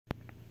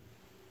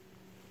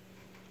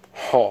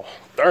Oh,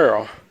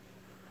 damn.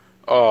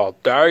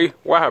 Daddy,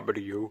 what happened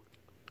to you?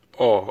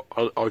 Oh,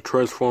 I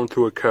transformed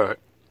to a cat.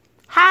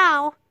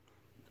 How?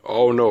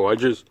 Oh no, I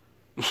just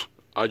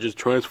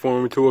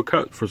transformed into a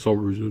cat for some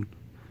reason.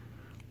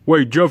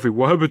 Wait, Jeffy,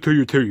 what happened to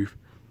your teeth?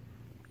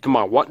 To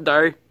my what,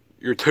 Daddy?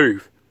 Your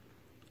teeth.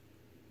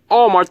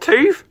 Oh, my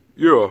teeth?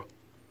 Yeah.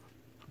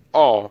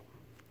 Oh,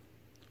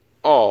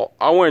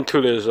 I went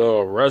to this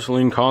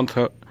wrestling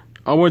contest.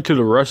 I went to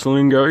the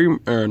wrestling game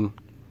and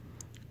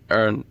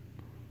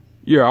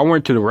yeah, I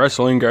went to the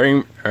wrestling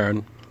game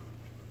and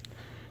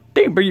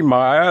they beat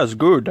my ass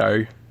good,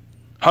 Daddy.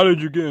 How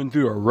did you get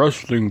into a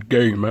wrestling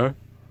game, man?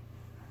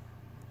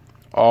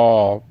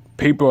 Oh,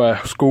 people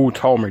at school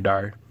told me,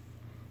 Daddy.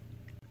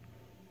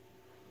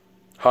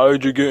 How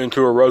did you get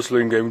into a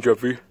wrestling game,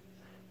 Jeffy?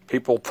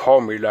 People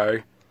told me,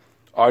 Daddy.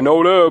 I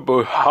know that,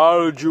 but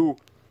how did you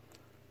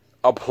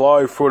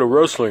apply for the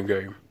wrestling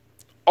game?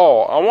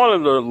 Oh, I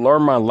wanted to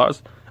learn my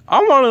lesson. I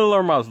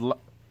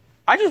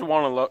just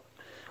want to learn.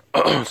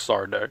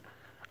 Sorry, Dad.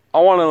 I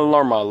wanted to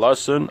learn my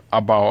lesson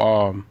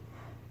about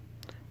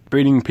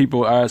beating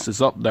people's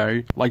asses up,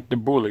 Daddy, like the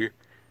bully.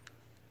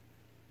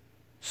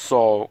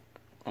 So,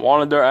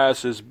 one of their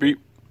asses beat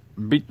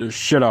the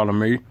shit out of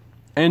me,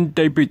 and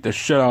they beat the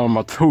shit out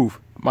of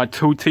my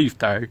two teeth,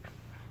 Daddy.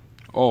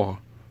 Oh,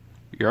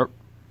 yep.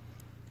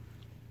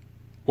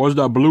 What's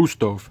that blue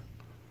stuff?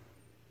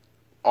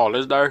 Oh,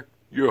 this Daddy?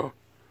 Yeah.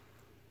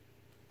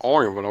 I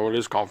don't even know where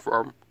this come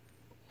from.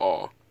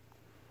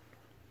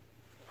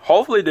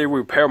 Hopefully they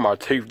repair my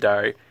teeth,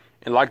 Daddy.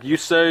 And like you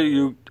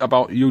say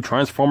about you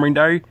transforming,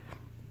 Daddy,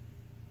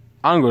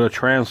 I'm gonna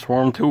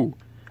transform too.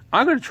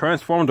 I'm gonna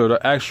transform to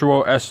the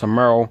actual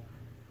SML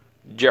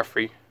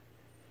Jeffy,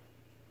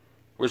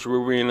 which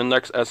will be in the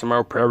next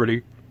SML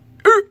Parody.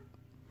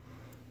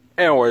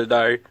 Anyways,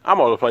 Daddy, I'm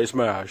gonna play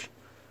Smash.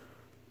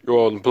 You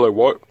wanna play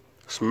what?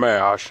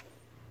 Smash.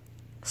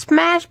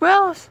 Smash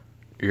Bros?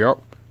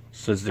 Yep.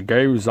 Since the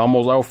game is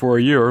almost out for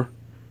a year.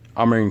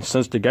 I mean,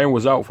 since the game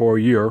was out for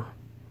a year.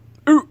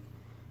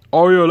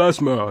 Oh yeah, that's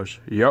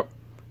Smash. Yep.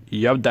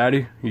 Yep,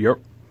 Daddy. Yep.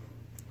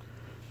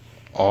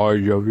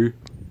 Alright, Jeffy.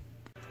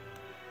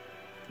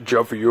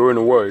 Jeffy, you're in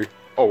the way.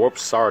 Oh,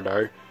 whoops, sorry,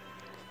 Daddy.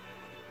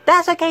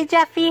 That's okay,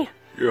 Jeffy.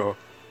 Yeah.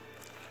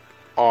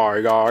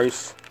 Alright,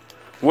 guys.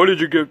 Where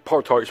did you get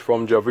Pop-Tarts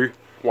from, Jeffy?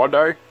 What,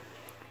 Daddy?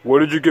 Where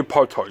did you get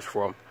Pop-Tarts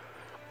from?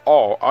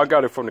 Oh, I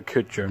got it from the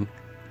kitchen.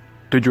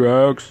 Did you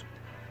ask?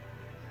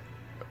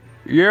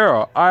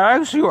 Yeah, I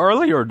asked you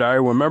earlier, Daddy,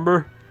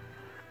 remember?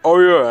 Oh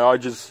yeah, I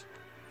just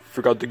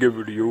forgot to give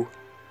it to you.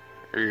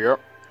 Yep.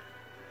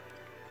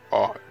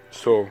 Alright,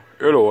 so,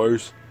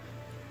 anyways.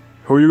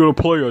 Who are you gonna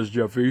play as,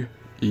 Jeffy?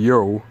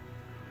 You.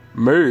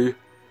 Me?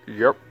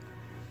 Yep.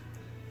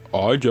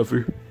 Alright,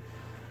 Jeffy.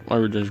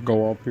 Let me just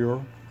go up here.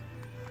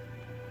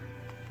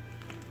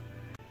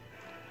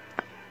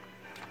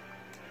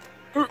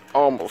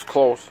 Almost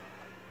close.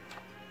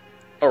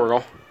 There we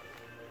go.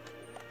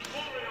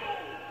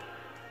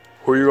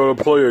 Who are you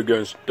gonna play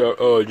against,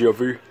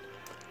 Jeffy?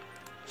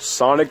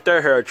 Sonic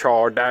the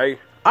Hedgehog, Daddy.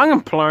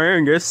 I'm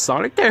playing against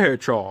Sonic the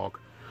Hedgehog.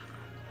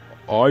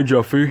 Alright,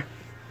 Jeffy.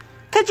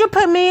 Could you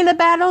put me in the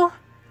battle?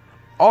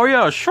 Oh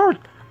yeah, sure.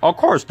 Of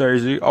course,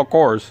 Daisy. Of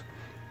course.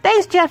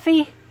 Thanks,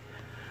 Jeffy.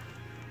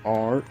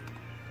 Alright.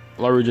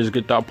 Let me just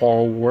get that part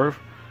over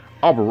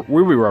with.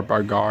 We'll be right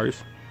back,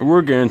 guys.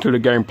 We're getting to the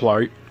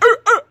gameplay.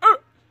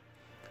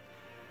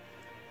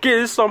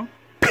 Get some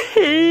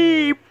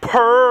paper.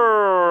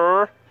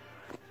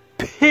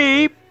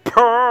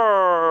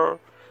 Paper.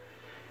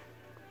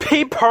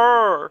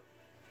 Paper.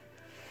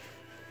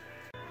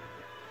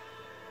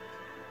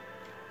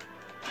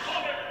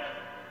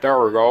 There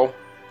we go.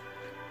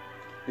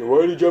 You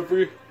ready,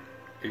 Jeffy?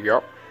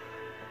 Yep.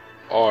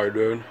 Alright,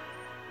 then.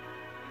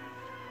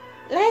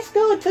 Let's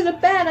go to the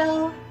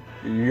battle.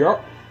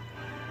 Yep.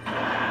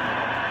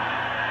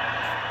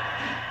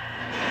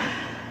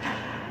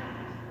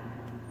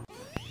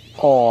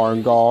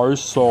 Alright, guys,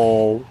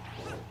 so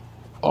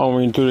I'm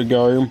into the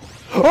game.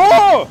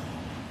 Oh!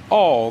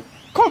 Oh,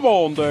 come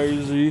on,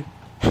 Daisy.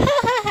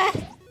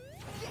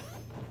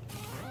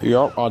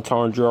 Yep, I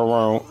turned you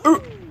around.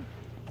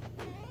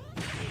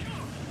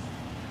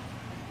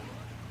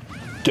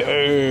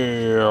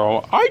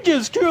 Damn, I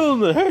just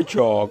killed the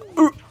hedgehog.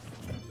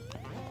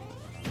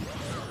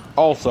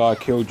 Also, I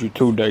killed you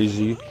too,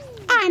 Daisy.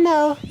 I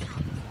know.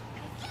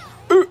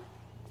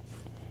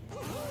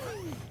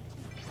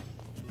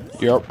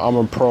 Yep, I'm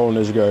a pro in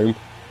this game.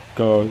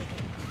 Cause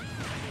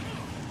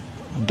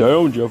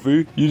damn,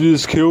 Jeffy, you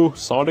just killed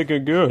Sonic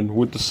again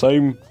with the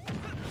same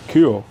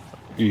kill.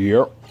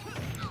 Yep.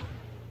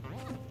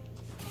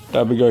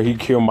 That because he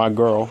killed my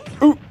girl.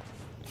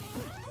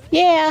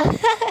 Yeah.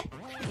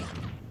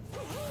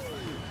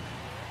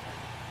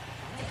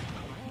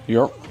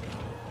 Yep.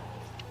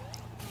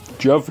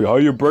 Jeffy, how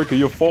you breaking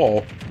your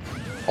fall?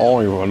 I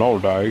don't even know,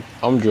 Daddy.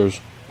 I'm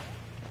just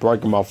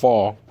breaking my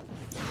fall.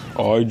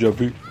 Alright,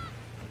 Jeffy.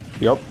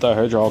 Yep, that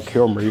hedgehog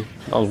killed me.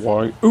 That's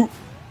why.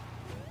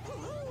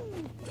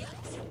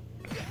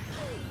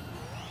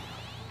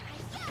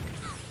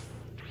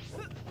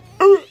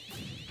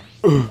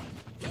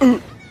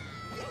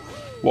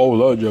 What was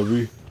that,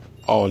 Jeffy?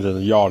 Oh, just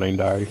a yawning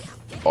day.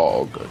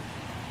 Oh, okay.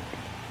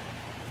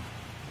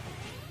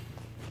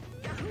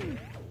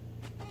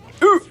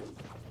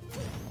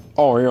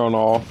 Oh, hell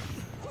no.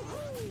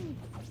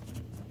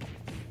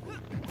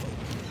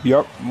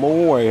 Yep,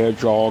 move away,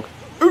 hedgehog.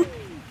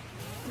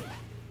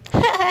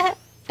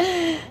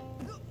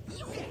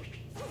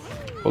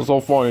 What's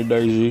so funny,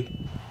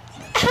 Daisy?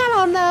 I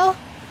don't know.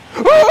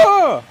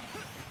 Ah!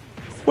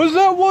 Was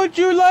that what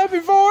you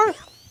laughing for?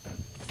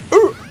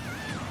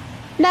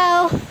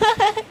 No.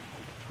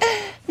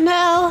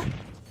 No.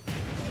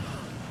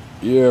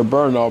 Yeah,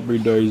 better not be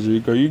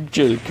Daisy, cause you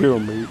just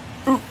killed me.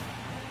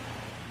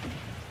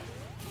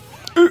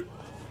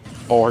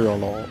 Oh, hell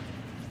no.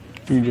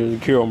 You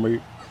just killed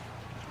me.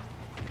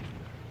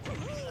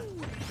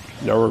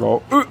 There we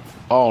go.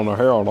 Oh, no,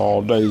 hell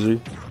no,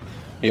 Daisy.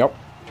 Yep.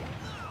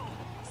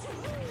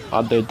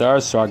 I did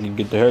that so I can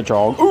get the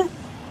hedgehog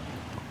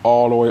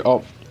all the way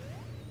up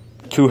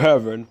to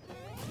heaven.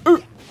 All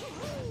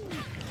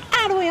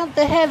the way up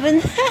to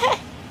heaven.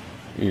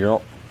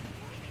 Yep.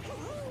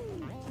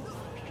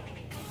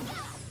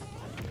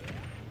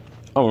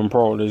 I'm in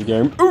pro in this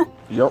game.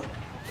 Yep.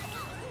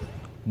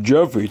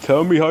 Jeffy,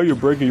 tell me how you're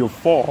breaking your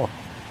fall.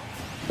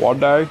 What,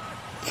 day?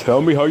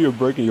 Tell me how you're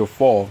breaking your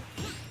fall.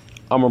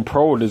 I'm a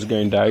pro in this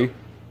game, day.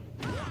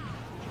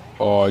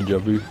 Oh,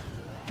 Jeffy.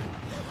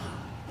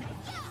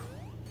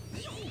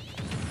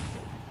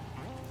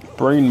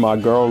 Bring my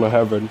girl to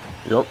heaven.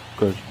 Yep,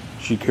 because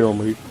she killed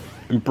me.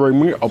 And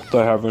bring me up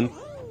to heaven.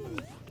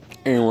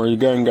 Anyway,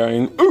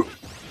 gang.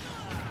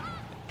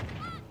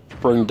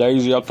 Bring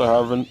Daisy up to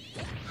heaven.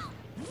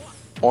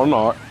 Or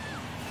not.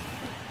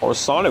 Or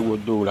Sonic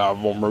would do that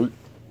for me.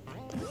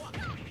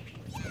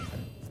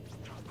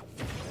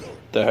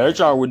 The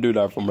Hedgehog would do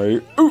that for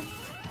me.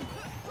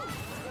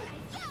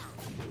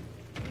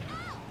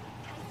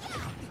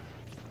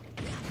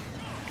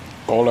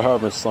 Go to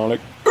heaven, Sonic.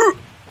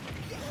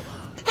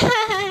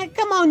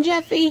 Come on,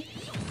 Jeffy.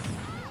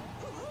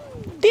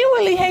 Do you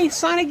really hate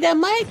Sonic that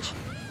much?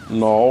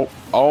 No,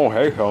 I don't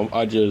hate him.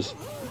 I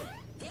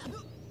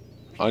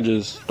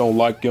just don't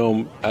like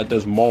him at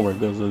this moment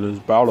because of this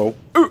battle.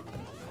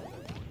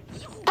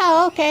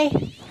 Oh, okay.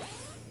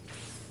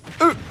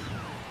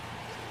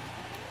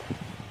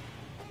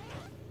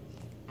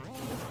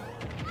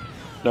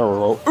 There we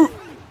go.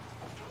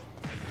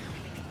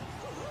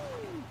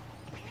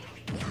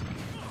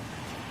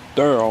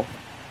 Damn.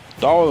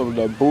 That was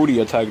the booty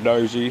attack,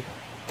 Daisy.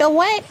 The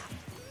what?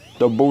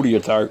 The booty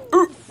attack.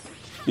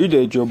 You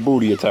did your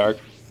booty attack.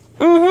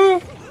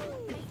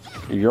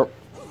 Mm-hmm. Yep.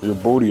 Your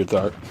booty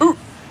attack.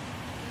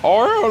 Oh,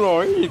 hell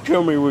no. You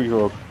kill me with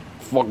your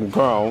fucking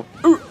crown.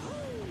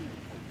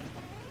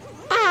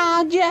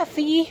 Ah,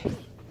 Jeffy.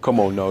 Come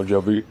on now,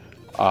 Jeffy.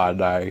 I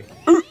die.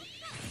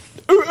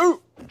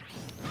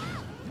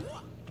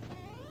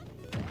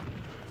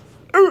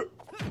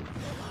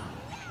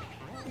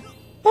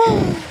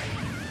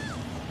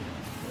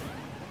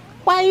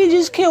 Why you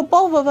just kill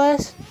both of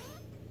us?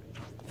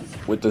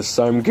 With the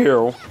same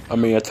kill.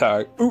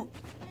 Attack.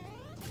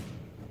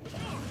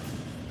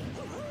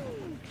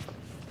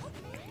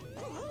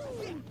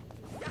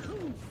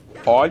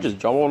 Oh, I just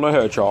jumped on the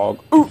hedgehog.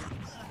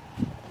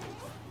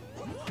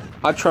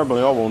 I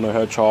trampling up on the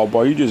hedgehog,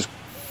 but you just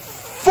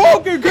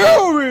fucking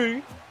killed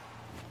me!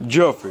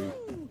 Jeffy.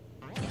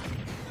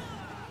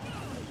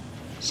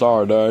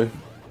 Sorry, Dave.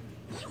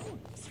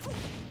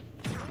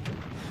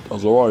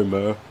 That's alright,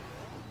 man.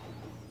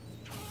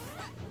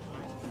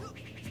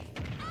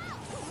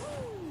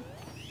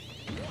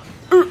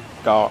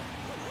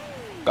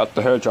 Got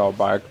the hedgehog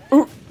back.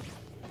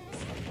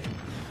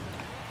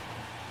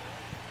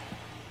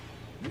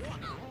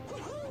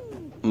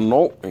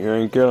 Nope, you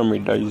ain't killing me,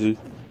 Daisy.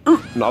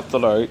 Not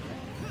today.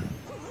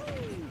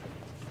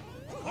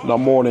 Not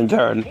more than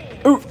 10.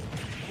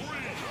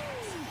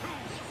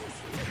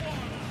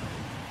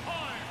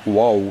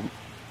 Whoa.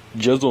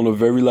 Just on the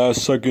very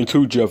last second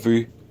too,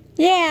 Jeffy.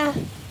 Yeah.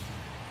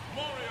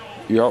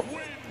 Yep.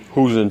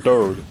 Who's in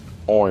third?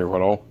 Oh, you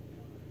know.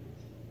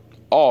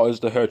 Oh, it's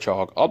the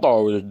hedgehog. I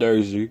thought it was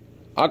Daisy.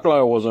 I'm glad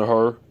it wasn't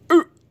her.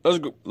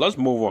 Let's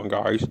move on,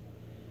 guys.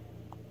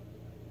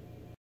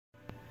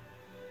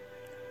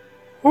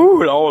 Whew,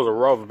 that was a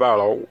rough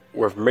battle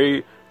with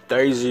me,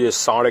 Daisy, and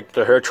Sonic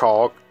the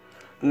Hedgehog.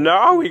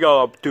 Now we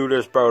gotta do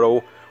this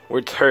battle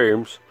with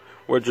teams,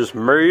 which is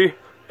me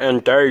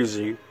and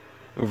Daisy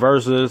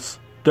versus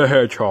the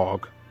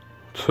Hedgehog.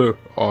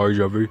 Alright,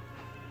 Jeffy.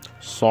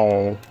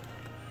 So,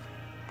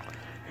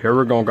 here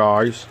we go,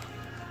 guys.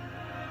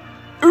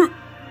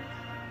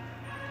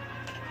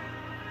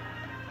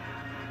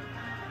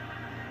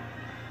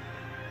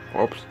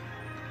 Oops.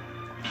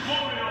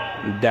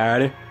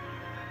 Daddy.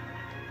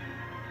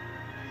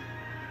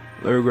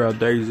 Let me grab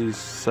Daisy's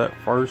set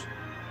first.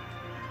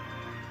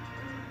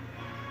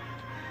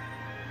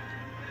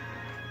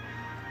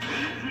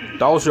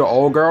 That was your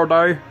old girl,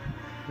 Day?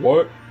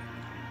 What?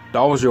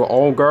 That was your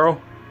old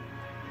girl?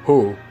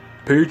 Who?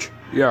 Peach?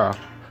 Yeah.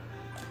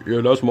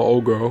 Yeah, that's my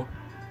old girl.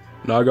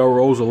 Now I got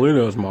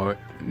Rosalina as my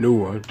new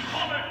one.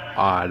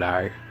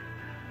 Day.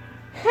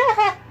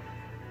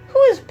 Who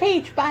is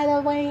Peach, by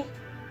the way?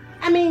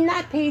 I mean,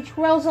 not Peach,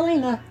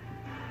 Rosalina.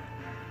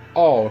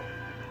 Oh,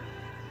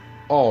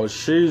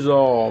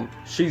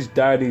 she's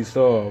Daddy's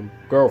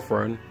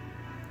girlfriend.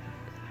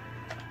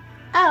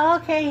 Oh,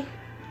 okay.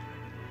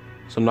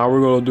 So now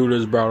we're gonna do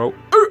this battle.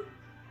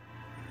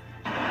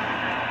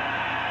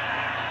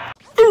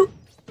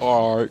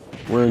 Alright,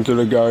 we're into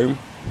the game.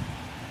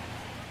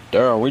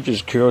 Damn, we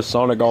just killed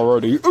Sonic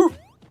already.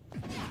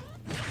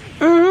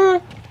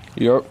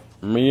 Yep,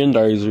 me and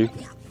Daisy.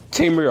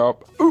 Team me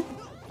up.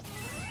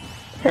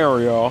 Here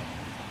we are.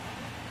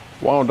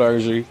 Wow,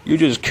 Daisy, you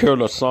just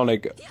killed a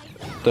Sonic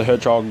the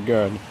Hedgehog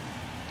again.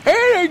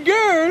 And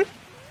again!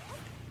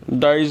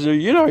 Daisy,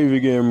 you're not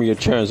even giving me a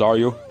chance, are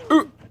you?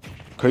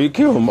 Cause you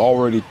killed him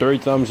already 3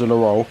 times in a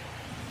row.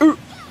 There we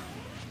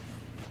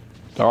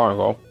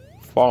go.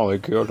 Finally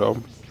killed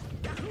him.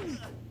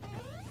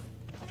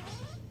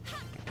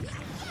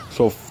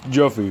 So,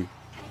 Jeffy,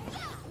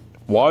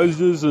 why is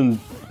this in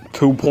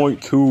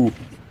 2.2,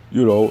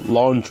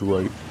 launch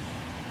rate?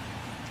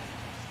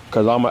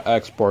 Cause I'm an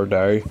expert,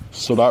 Day.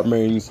 So that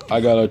means I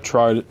gotta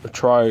try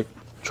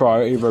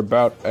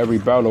every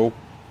battle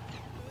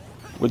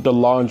with the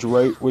launch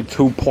rate with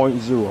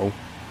 2.0.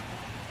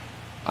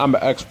 I'm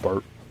an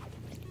expert.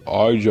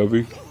 Alright,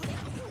 Jeffy.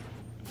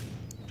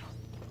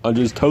 I'm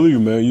just telling you,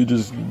 man, you're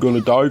just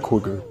gonna die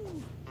quicker.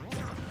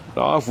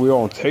 Now, if we're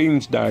on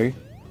teams, Day.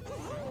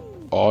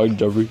 Alright,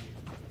 Jeffy.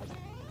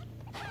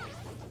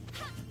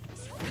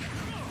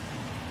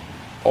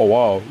 Oh,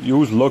 wow. You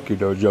was lucky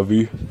there,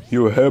 Jeffy.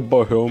 You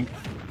headbutt him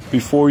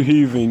before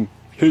he even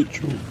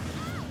hit you.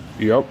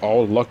 Yep, I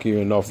was lucky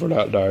enough for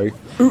that day.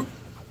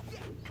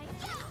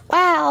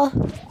 Wow.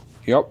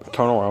 Yep,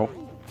 turn around.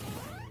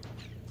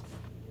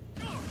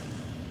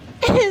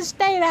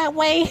 Stay that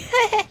way.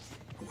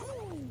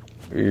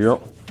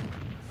 Yep.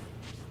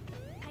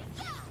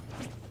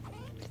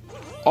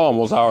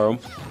 Almost had him.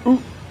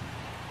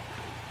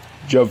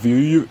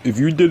 Jeffy, if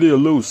you did it a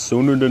little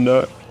sooner than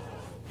that,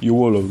 you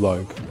would have,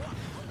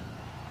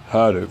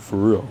 had it for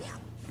real.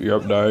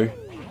 Yep, Day.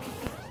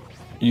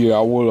 Yeah,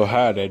 I would have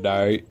had it,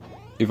 Day,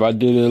 if I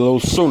did it a little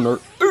sooner.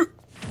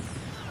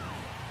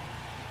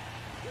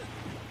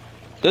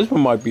 This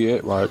one might be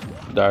it, right,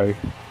 Day?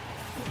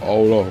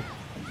 Oh, no.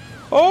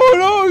 Oh,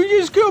 no, you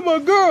just killed my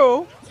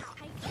girl.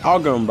 I'll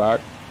get him back.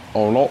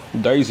 Oh, no,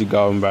 Daisy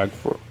got him back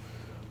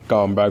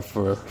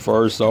for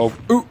herself.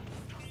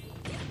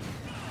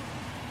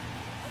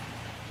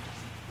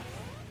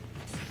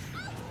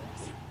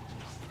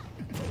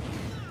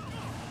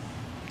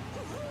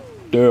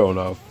 Damn,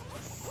 now,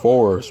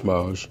 forward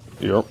smash.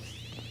 Yep.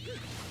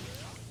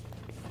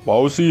 Why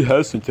was he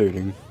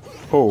hesitating?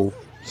 Oh,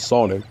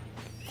 Sonic.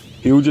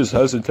 He was just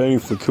hesitating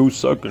for 2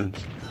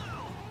 seconds.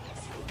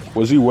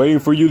 Was he waiting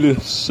for you to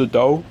sit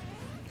down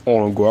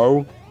on the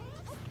ground?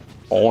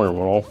 I don't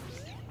know.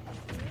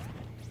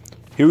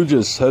 He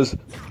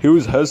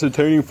was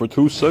hesitating for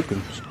 2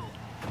 seconds.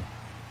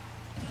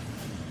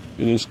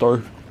 And then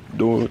start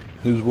doing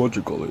his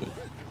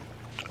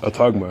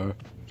attack, man.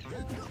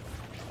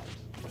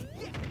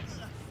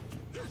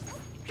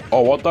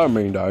 Oh, what that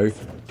mean, Day?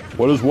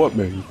 What does what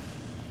mean?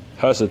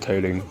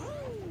 Hesitating.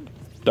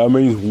 That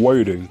means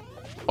waiting.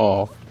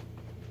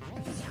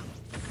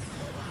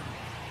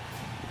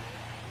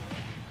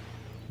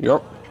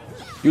 Yep.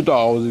 You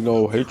thought I was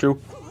gonna hit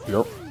you?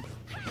 Yep.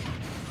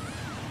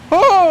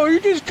 Oh, you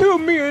just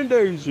killed me and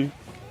Daisy.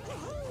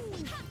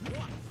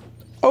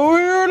 Oh,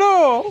 here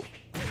no.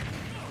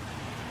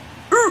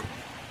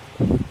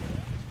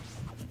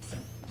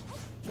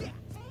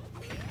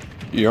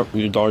 Yep,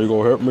 you thought you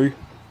gonna hit me?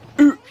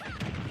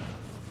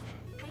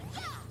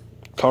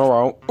 Turn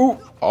around.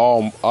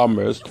 I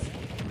missed.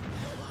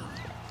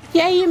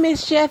 Yeah, you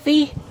missed,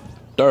 Jeffy.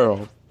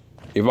 Damn.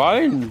 If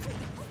I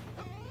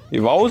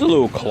was a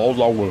little close,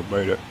 I would have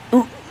made it.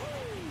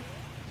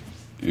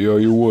 Yeah,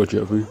 you would,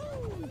 Jeffy.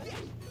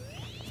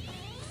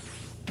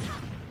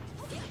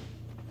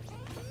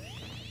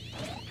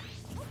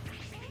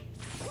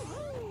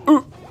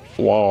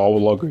 Wow, I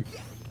was lucky.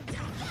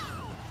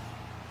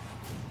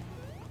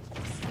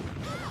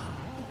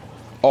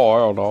 Oh, I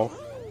don't know.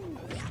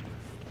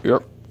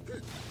 Yep.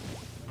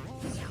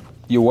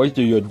 You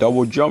wasted your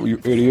double jump, you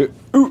idiot.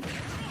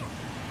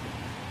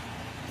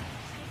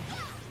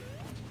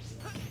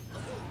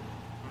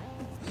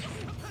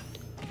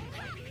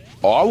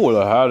 Oh, I would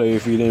have had it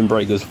if he didn't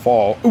break his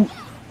fall.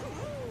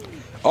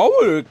 I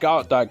would have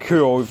got that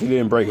kill if he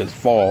didn't break his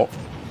fall.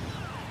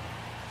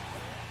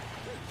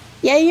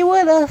 Yeah, you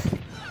would have.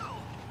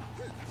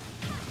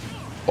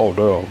 Oh,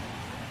 damn.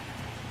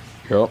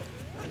 Yep.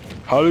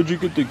 How did you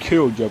get the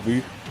kill,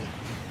 Jeffy?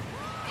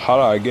 How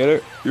did I get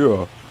it?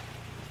 Yeah.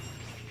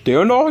 Do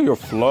you know your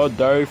flood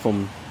day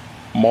from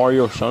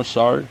Mario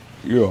Sunshine?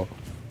 Yeah.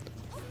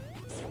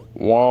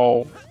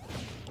 Wow.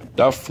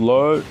 That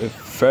flood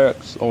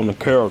effects on the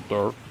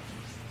character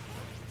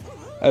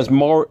as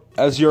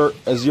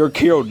your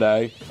kill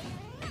day.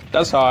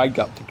 That's how I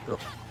got the kill.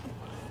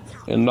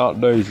 And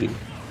not Daisy.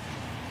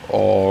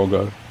 Oh,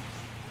 okay.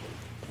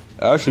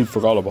 I actually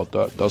forgot about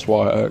that. That's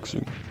why I asked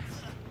you.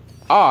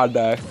 I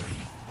die.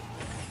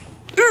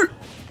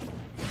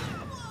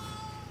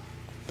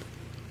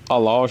 I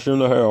lost you in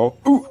the hell.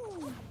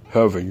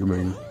 Heaven, you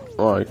mean?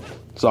 Alright.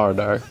 Sorry,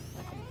 Dad.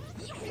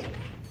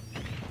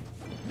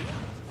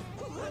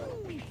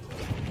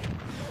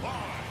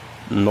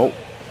 Nope.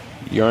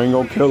 You ain't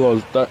gonna kill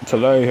us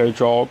today,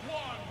 Hedgehog.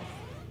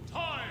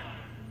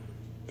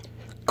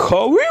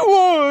 Cause we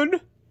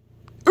won!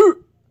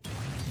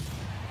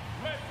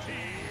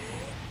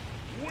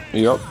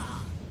 Yep.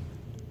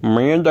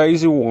 Me and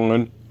Daisy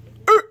won.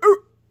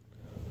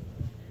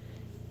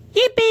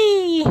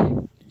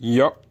 Yippee!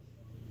 Yep.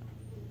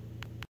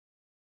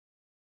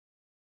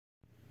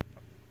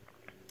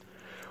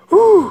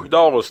 Whew,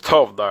 that was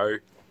tough, though.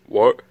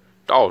 What?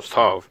 That was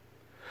tough.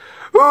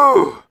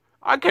 Whew,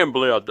 I can't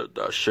believe I did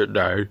that shit,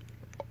 though.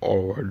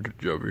 Oh, I did,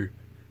 Jeffy.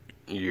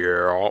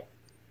 Yeah.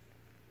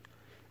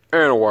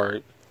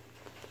 Anyway,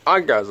 I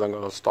guess I'm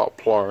gonna stop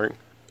playing.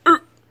 And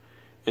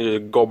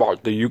just go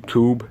back to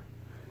YouTube.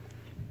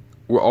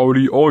 We're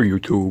already on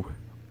YouTube.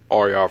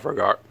 Oh yeah, I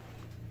forgot.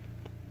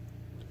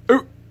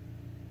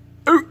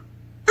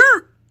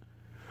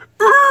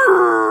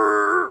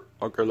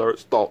 Okay,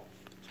 let's stop.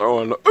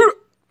 So,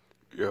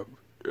 yeah,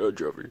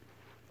 Jeffy.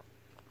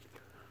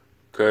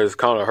 Cause it's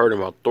kind of hurting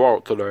my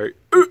throat today.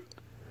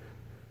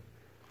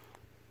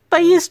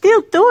 But you're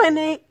still doing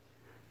it.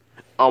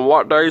 On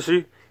what,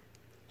 Daisy?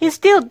 You're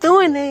still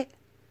doing it.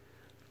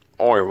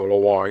 I don't even know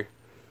why.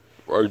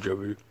 Right,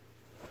 Jeffy?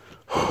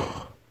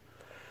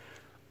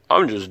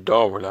 I'm just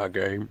done with that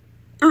game.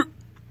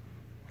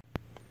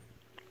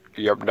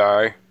 Yep,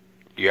 Day.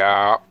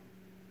 Yeah.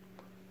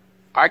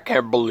 I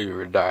can't believe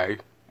it, Day.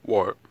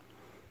 What?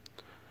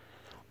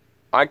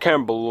 I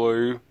can't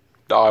believe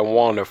that I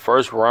won the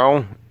first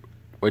round,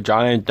 which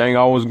I didn't think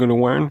I was gonna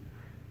win.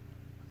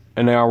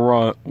 And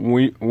then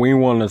we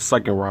won the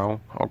second round,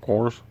 of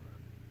course.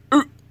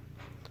 And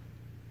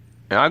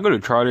I'm gonna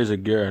try this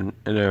again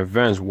in an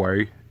advanced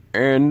way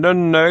in the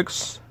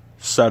next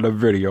set of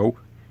video.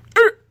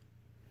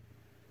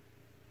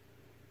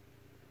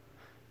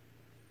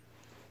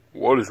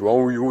 What is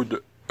wrong with you with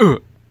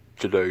the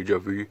today,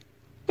 Jeffy?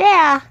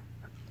 Yeah.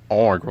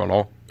 Alright,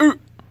 Grandma.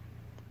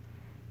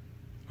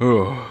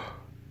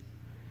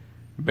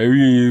 Maybe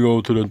you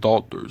go to the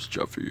doctors,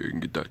 Jeffy,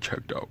 and get that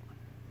checked out.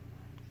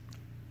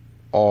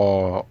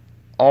 I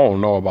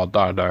don't know about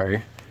that,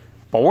 Day.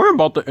 But we're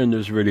about to end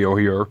this video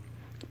here.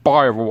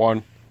 Bye,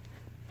 everyone.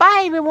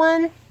 Bye,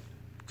 everyone.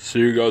 See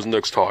you guys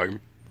next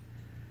time.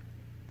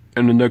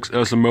 In the next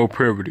SML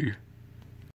Parody.